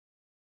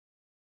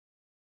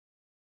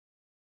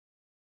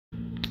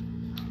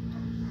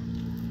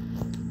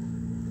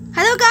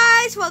Hello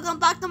guys, welcome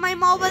back to my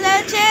Mobile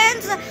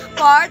Legends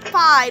Part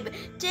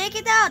 5. Check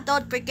it out.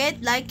 Don't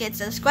forget like and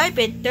subscribe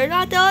and turn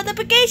on the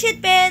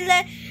notification bell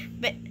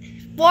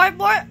for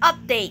more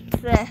updates.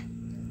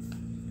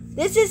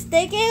 This is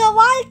taking a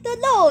while to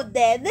load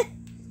then.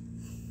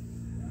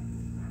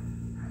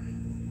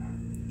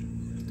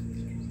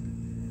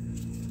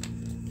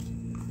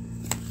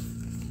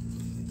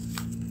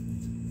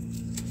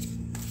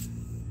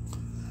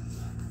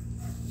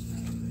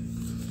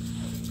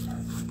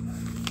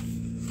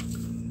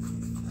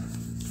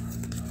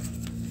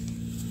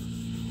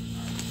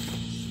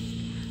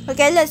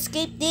 Okay, let's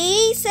skip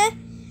these.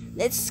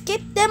 Let's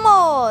skip them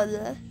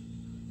all.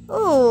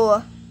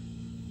 Ooh,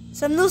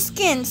 some new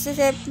skins.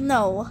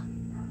 No.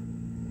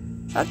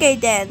 Okay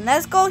then,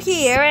 let's go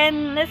here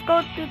and let's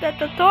go to the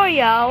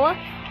tutorial.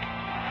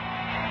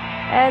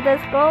 And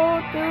let's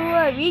go to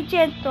a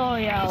regen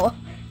tutorial.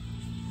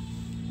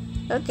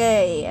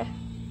 Okay.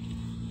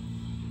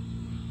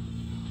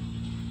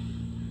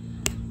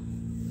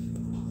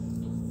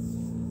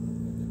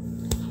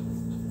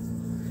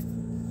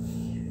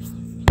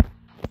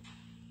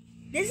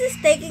 This is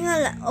taking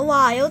a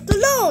while to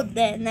load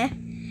then.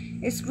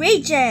 It's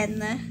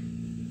regen.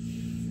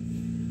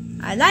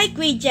 I like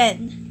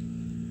regen.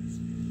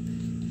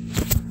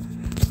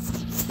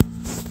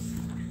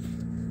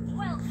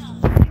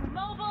 Welcome to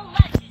Mobile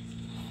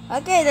Legends.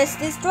 Okay, let's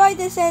destroy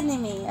this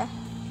enemy.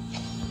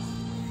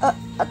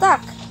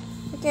 Attack.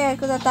 Okay, I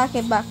could attack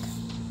it back.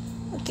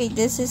 Okay,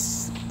 this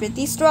is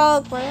pretty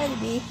strong for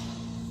enemy.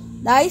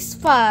 Nice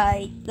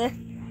fight.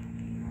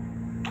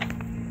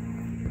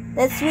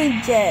 Let's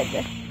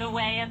regen. The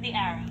way of the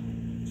arrow.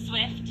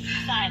 Swift,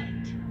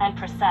 silent, and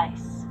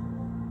precise.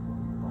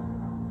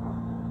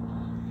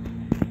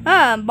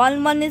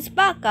 Balmon is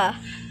back.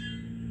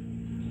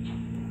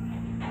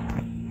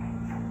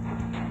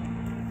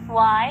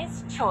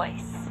 Wise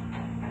choice.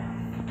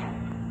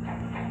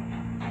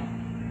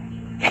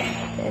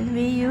 And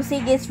we're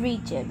using its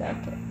regen.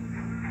 Okay.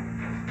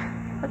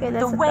 Okay,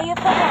 let's The way of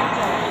the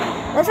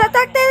hunter. let's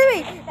attack the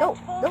enemy.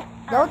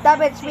 Don't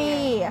damage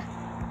me.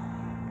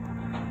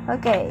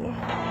 Okay.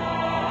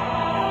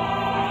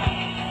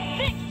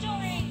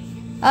 Victory!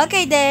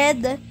 Okay,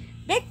 then.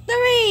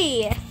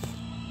 Victory!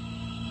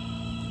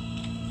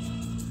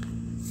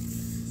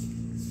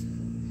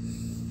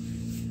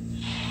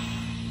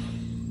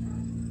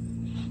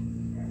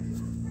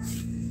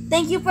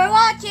 Thank you for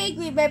watching.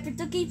 Remember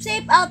to keep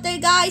safe out there,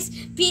 guys.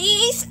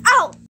 Peace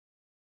out!